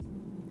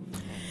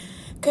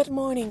Good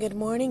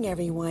morning,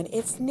 everyone.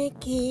 It's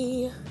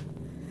Nikki.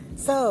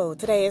 So,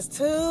 today is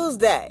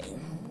Tuesday.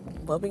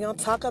 What we going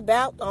to talk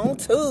about on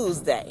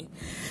Tuesday?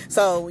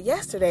 So,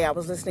 yesterday I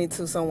was listening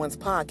to someone's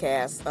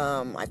podcast.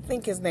 I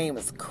think his name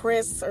is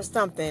Chris or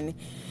something.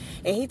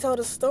 And he told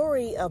a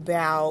story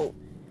about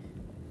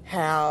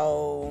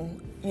how,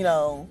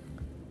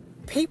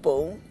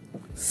 people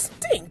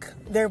stink.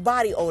 Their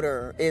body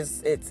odor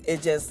it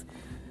just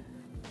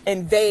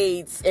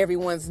invades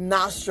everyone's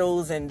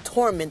nostrils and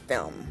torment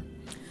them.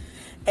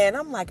 And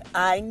I'm like,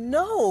 I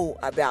know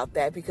about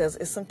that because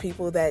it's some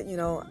people that,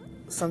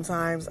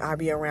 sometimes I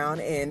be around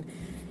and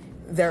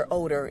their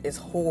odor is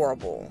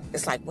horrible.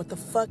 It's like, what the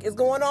fuck is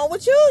going on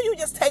with you? You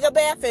just take a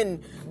bath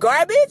in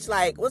garbage?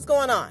 Like, what's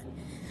going on?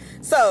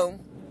 So,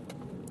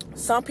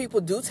 some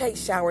people do take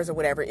showers or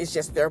whatever. It's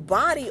just their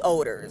body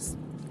odors.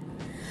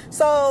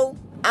 So,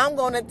 I'm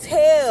going to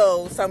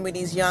tell some of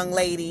these young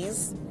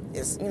ladies,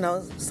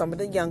 some of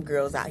the young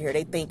girls out here,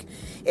 they think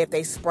if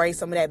they spray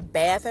some of that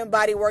Bath and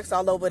Body Works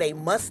all over their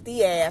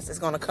musty ass, it's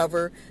going to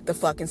cover the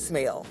fucking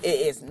smell.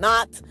 It is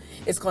not.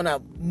 It's going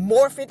to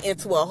morph it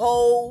into a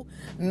whole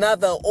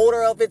nother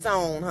odor of its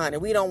own, honey.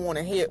 We don't want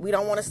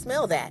to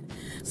smell that.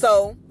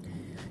 So,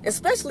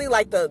 especially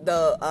like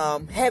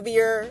the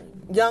heavier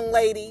young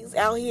ladies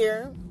out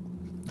here,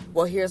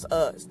 well, here's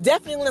us.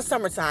 Definitely in the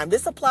summertime.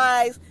 This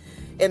applies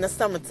in the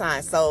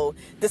summertime. So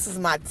this is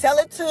my Tell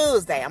It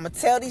Tuesday. I'm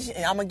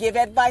gonna give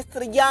advice to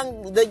the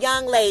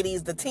young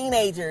ladies, the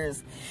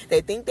teenagers.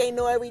 They think they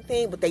know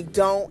everything, but they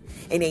don't,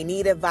 and they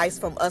need advice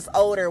from us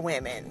older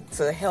women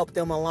to help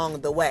them along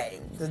the way,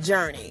 the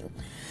journey.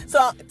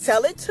 So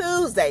Tell It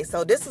Tuesday.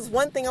 So this is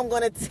one thing I'm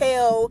gonna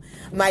tell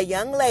my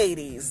young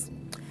ladies.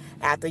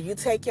 After you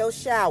take your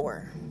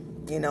shower,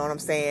 you know what I'm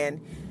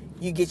saying?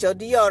 You get your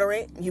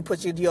deodorant, you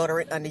put your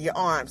deodorant under your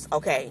arms.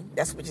 Okay,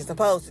 that's what you're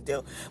supposed to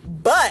do.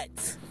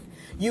 But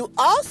you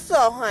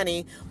also,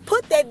 honey,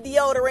 put that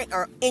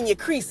deodorant in your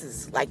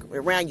creases, like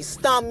around your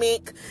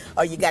stomach,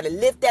 or you got to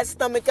lift that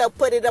stomach up,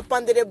 put it up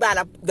under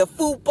the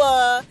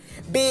fupa.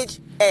 Bitch,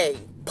 hey,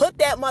 put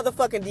that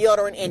motherfucking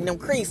deodorant in them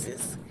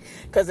creases.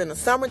 Because in the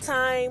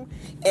summertime,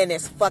 and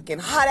it's fucking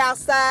hot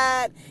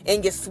outside,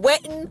 and you're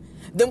sweating,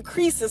 them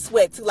creases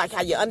sweat too, like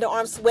how your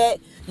underarms sweat.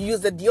 You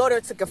use the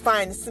deodorant to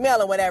confine the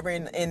smell or whatever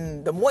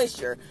in the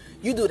moisture.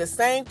 You do the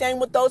same thing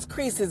with those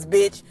creases,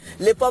 bitch.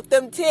 Lift up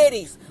them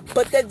titties.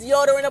 Put that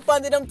deodorant up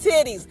under them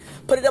titties.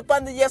 Put it up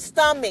under your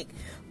stomach.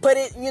 Put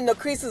it in the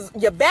creases,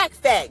 your back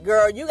fat,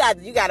 girl. You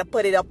got to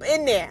put it up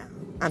in there.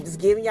 I'm just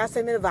giving y'all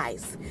some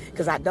advice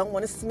because I don't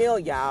want to smell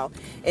y'all.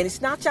 And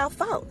it's not y'all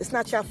fault. It's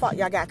not y'all fault.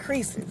 Y'all got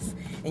creases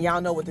and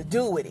y'all know what to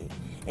do with it.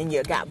 And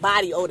you got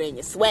body odor and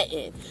you're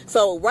sweating.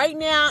 So right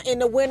now in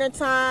the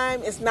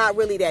wintertime, it's not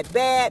really that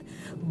bad.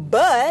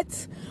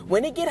 But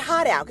when it get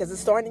hot out, because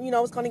it's starting,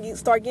 it's going to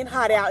start getting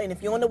hot out. And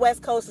if you're on the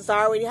West Coast, it's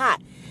already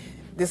hot.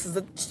 This is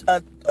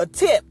a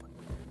tip.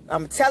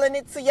 I'm telling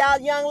it to y'all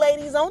young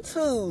ladies on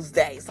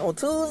Tuesdays. On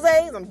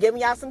Tuesdays, I'm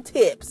giving y'all some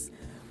tips.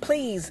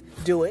 Please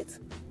do it.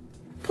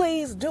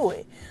 Please do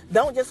it.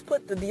 Don't just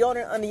put the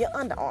deodorant under your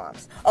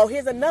underarms. Oh,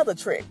 here's another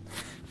trick.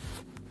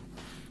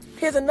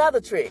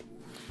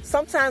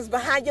 Sometimes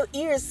behind your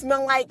ears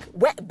smell like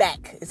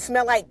wetback. It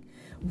smell like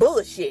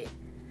bullshit.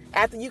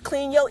 After you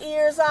clean your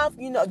ears off,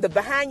 the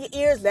behind your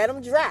ears, let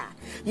them dry.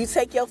 You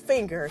take your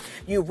finger,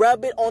 you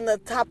rub it on the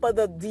top of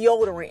the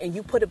deodorant, and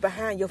you put it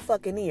behind your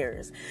fucking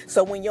ears.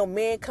 So when your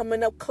man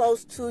coming up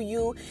close to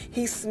you,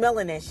 he's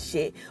smelling that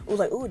shit. It was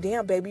like, ooh,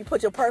 damn, baby, you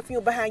put your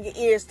perfume behind your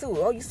ears too.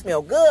 Oh, you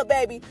smell good,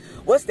 baby.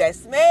 What's that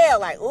smell?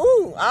 Like,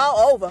 ooh,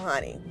 all over,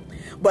 honey.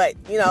 But,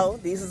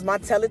 these is my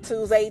Tell It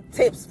Tuesday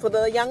tips for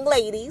the young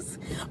ladies.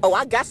 Oh,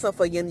 I got some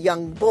for you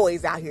young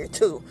boys out here,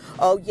 too.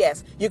 Oh,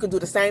 yes. You can do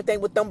the same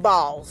thing with them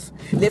balls.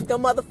 Lift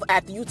them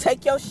after you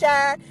take your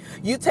shower,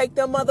 you take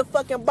them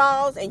motherfucking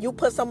balls and you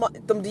put them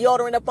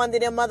deodorant up under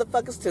them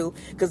motherfuckers, too.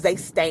 Because they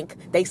stink.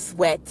 They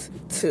sweat,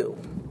 too.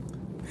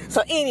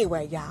 So,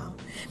 anyway, y'all,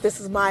 this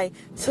is my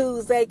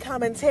Tuesday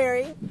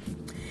commentary.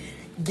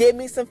 Give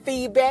me some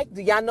feedback.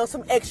 Do y'all know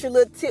some extra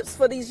little tips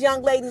for these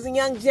young ladies and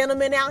young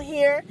gentlemen out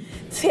here?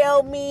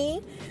 Tell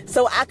me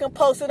so I can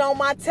post it on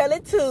my Tell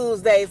It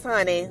Tuesdays,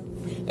 honey.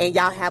 And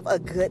y'all have a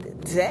good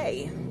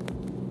day.